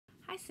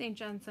St.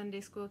 John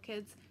Sunday School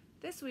kids.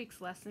 This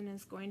week's lesson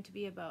is going to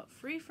be about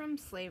free from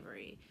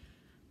slavery.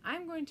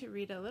 I'm going to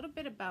read a little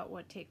bit about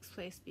what takes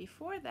place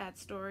before that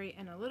story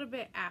and a little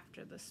bit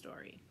after the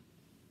story.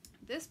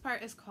 This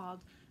part is called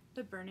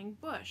the burning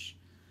bush.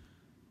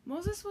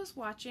 Moses was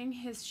watching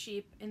his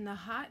sheep in the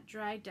hot,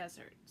 dry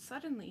desert.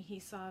 Suddenly he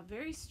saw a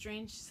very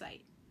strange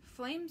sight.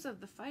 Flames of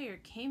the fire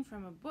came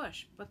from a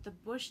bush, but the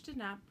bush did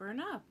not burn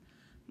up.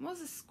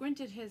 Moses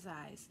squinted his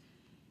eyes.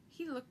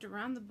 He looked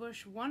around the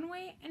bush one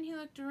way, and he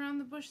looked around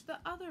the bush the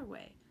other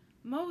way.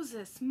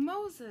 "Moses,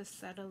 Moses,"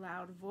 said a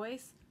loud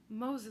voice.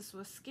 Moses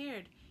was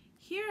scared.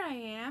 "Here I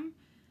am,"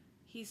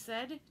 he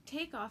said.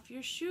 "Take off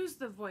your shoes,"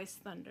 the voice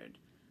thundered.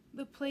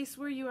 "The place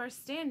where you are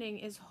standing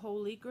is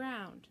holy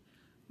ground."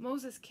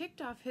 Moses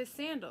kicked off his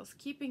sandals,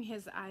 keeping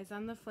his eyes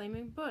on the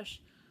flaming bush.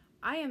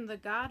 "I am the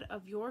God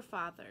of your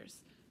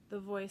fathers," the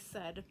voice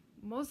said.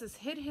 Moses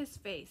hid his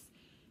face.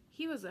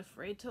 He was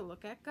afraid to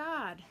look at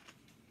God.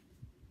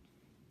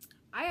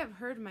 "I have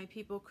heard my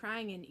people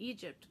crying in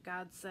Egypt,"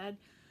 God said.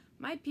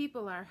 "My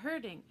people are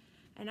hurting,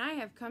 and I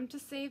have come to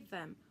save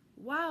them."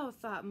 "Wow,"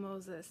 thought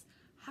Moses.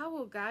 "How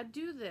will God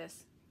do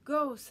this?"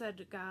 "Go,"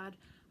 said God.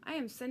 "I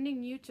am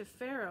sending you to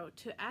Pharaoh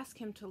to ask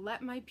him to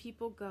let my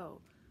people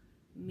go."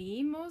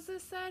 "Me?"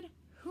 Moses said.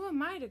 "Who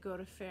am I to go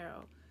to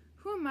Pharaoh?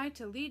 Who am I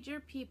to lead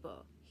your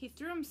people?" He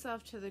threw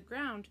himself to the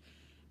ground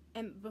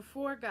and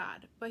before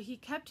God, but he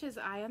kept his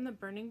eye on the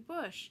burning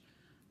bush.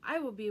 "I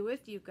will be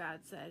with you,"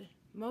 God said.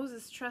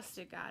 Moses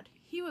trusted God.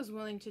 He was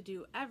willing to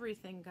do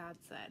everything God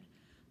said.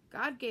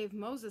 God gave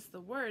Moses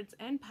the words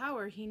and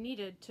power he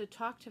needed to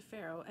talk to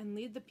Pharaoh and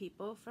lead the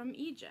people from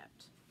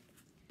Egypt.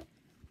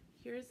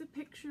 Here is a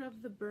picture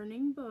of the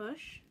burning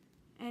bush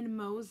and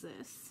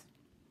Moses.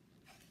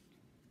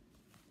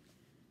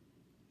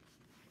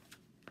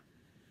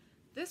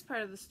 This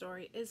part of the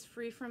story is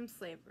free from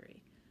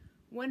slavery.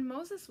 When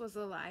Moses was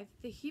alive,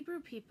 the Hebrew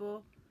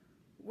people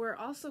were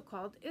also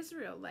called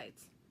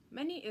Israelites.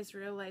 Many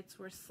Israelites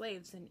were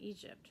slaves in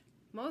Egypt.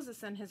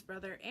 Moses and his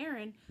brother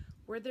Aaron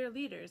were their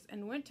leaders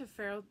and went to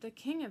Pharaoh, the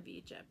king of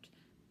Egypt.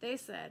 They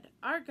said,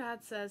 "Our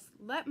God says,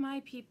 'Let my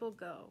people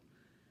go.'"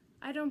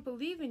 "I don't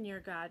believe in your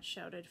God,"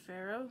 shouted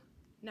Pharaoh.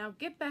 "Now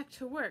get back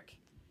to work."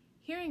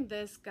 Hearing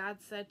this,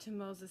 God said to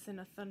Moses in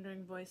a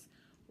thundering voice,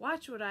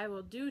 "Watch what I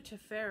will do to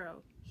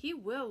Pharaoh. He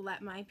will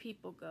let my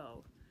people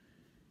go.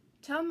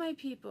 Tell my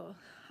people,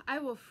 I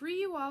will free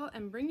you all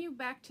and bring you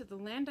back to the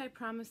land I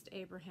promised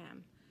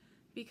Abraham."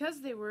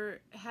 Because they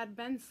had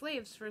been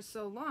slaves for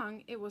so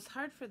long, it was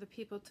hard for the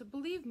people to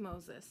believe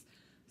Moses.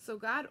 So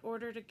God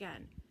ordered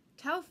again,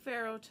 "Tell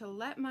Pharaoh to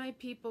let my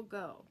people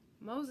go."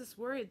 Moses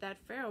worried that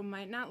Pharaoh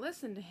might not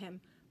listen to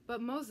him,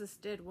 but Moses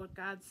did what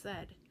God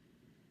said.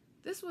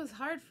 This was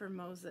hard for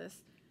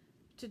Moses,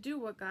 to do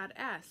what God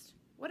asked.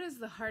 What is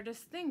the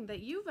hardest thing that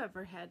you've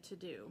ever had to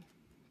do?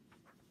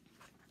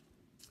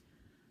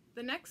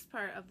 The next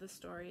part of the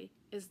story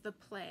is the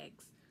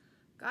plagues.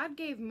 God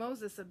gave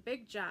Moses a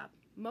big job.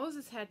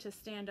 Moses had to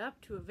stand up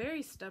to a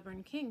very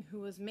stubborn king who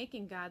was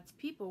making God's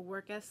people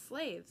work as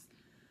slaves.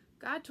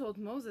 God told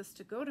Moses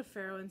to go to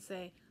Pharaoh and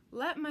say,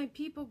 "Let my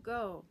people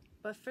go."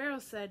 But Pharaoh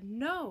said,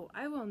 "No,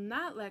 I will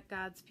not let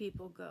God's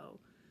people go."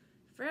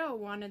 Pharaoh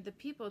wanted the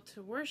people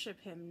to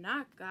worship him,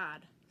 not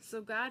God.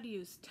 So God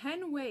used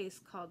 10 ways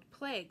called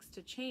plagues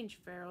to change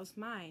Pharaoh's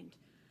mind.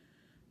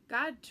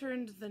 God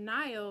turned the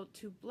Nile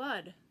to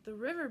blood. The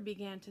river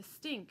began to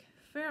stink.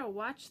 Pharaoh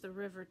watched the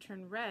river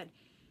turn red,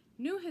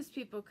 knew his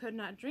people could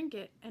not drink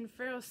it, and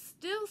Pharaoh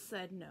still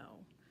said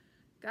no.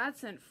 God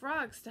sent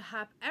frogs to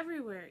hop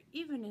everywhere,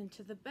 even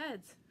into the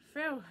beds.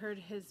 Pharaoh heard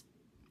his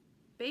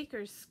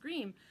bakers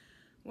scream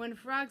when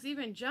frogs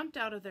even jumped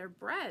out of their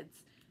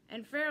breads,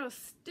 and Pharaoh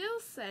still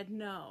said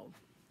no.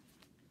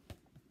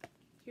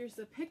 Here's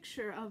a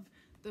picture of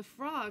the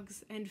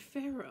frogs and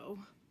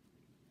Pharaoh.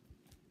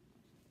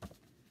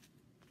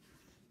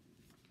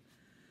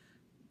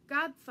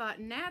 God thought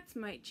gnats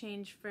might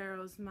change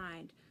Pharaoh's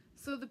mind,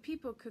 so the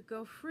people could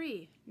go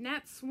free.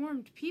 Gnats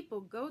swarmed people,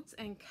 goats,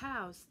 and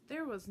cows.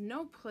 There was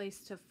no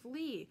place to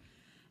flee,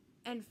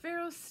 and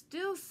Pharaoh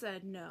still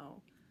said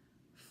no.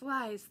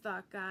 Flies,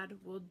 thought God,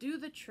 will do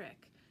the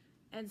trick,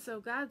 and so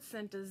God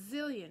sent a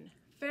zillion.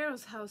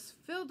 Pharaoh's house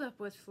filled up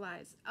with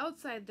flies.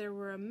 Outside there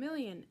were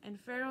 1,000,000, and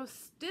Pharaoh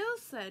still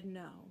said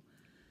no.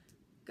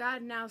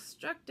 God now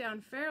struck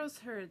down Pharaoh's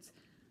herds.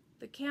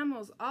 The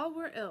camels all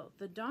were ill.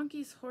 The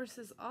donkeys,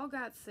 horses all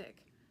got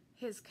sick.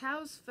 His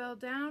cows fell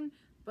down,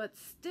 but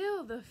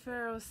still the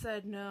Pharaoh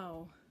said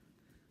no.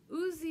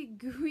 Oozy,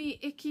 gooey,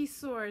 icky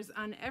sores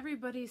on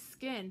everybody's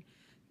skin.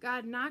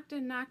 God knocked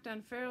and knocked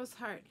on Pharaoh's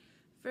heart.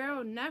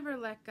 Pharaoh never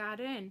let God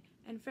in,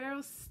 and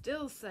Pharaoh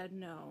still said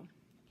no.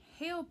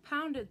 Hail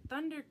pounded,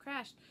 thunder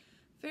crashed.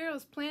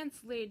 Pharaoh's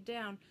plants laid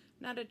down.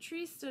 Not a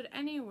tree stood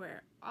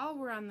anywhere. All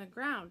were on the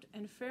ground,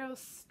 and Pharaoh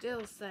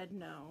still said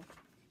no.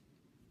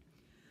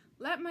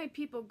 "Let my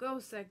people go,"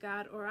 said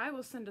God, "or I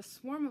will send a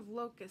swarm of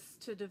locusts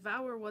to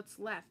devour what's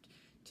left,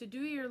 to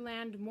do your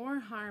land more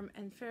harm,"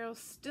 and Pharaoh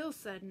still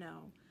said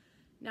no.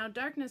 Now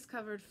darkness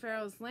covered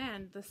Pharaoh's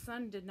land. The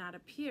sun did not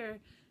appear.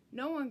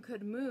 No one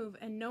could move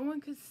and no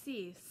one could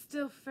see.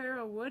 Still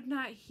Pharaoh would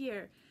not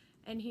hear,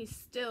 and he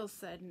still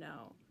said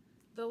no.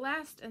 The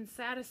last and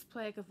saddest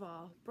plague of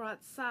all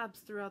brought sobs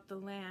throughout the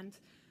land.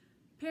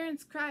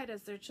 Parents cried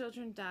as their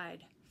children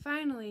died.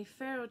 Finally,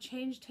 Pharaoh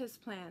changed his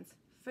plans.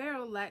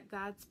 Pharaoh let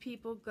God's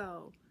people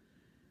go.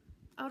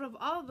 Out of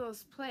all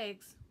those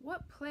plagues,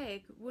 what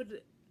plague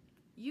would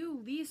you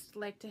least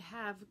like to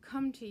have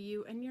come to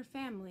you and your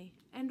family,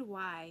 and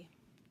why?